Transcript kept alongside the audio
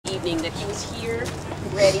evening that he was here,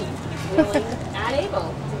 ready, willing, and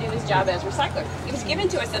able to do his job as recycler. It was given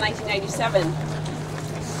to us in 1997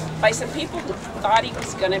 by some people who thought he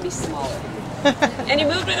was going to be smaller. And he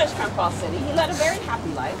moved with us from Fall City. He led a very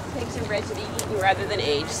happy life. Pigs are bred to be eaten rather than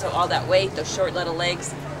aged, so all that weight, those short little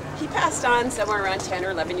legs, he passed on somewhere around 10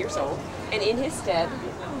 or 11 years old. And in his stead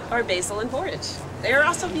are Basil and Boris. They are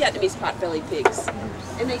also Vietnamese pot-bellied pigs.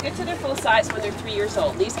 And they get to their full size when they're 3 years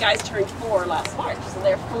old. These guys turned 4 last March, so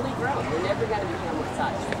they're fully grown. They're never going to be hamlet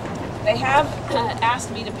size. They have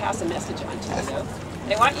asked me to pass a message on to you, though.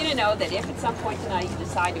 They want you to know that if at some point tonight you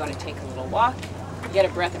decide you want to take a little walk, get a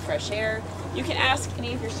breath of fresh air, you can ask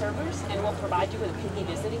any of your servers and we'll provide you with a piggy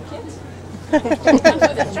visiting kit. It comes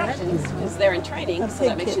with instructions because they're in training, so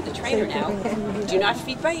that makes you the trainer now. Do not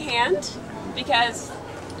feed by hand because,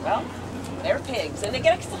 well, they're pigs and they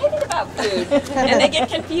get excited about food and they get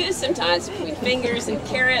confused sometimes between fingers and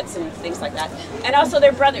carrots and things like that. And also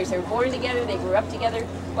they're brothers. They're born together. They grew up together.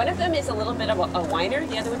 One of them is a little bit of a whiner.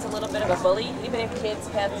 The other one's a little bit of a bully. Anybody have kids,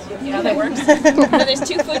 pets? You know how that works? So there's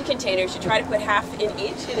 2 food containers. You try to put half in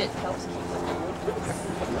each and it helps keep them.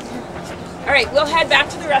 All right, we'll head back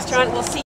to the restaurant. We'll see.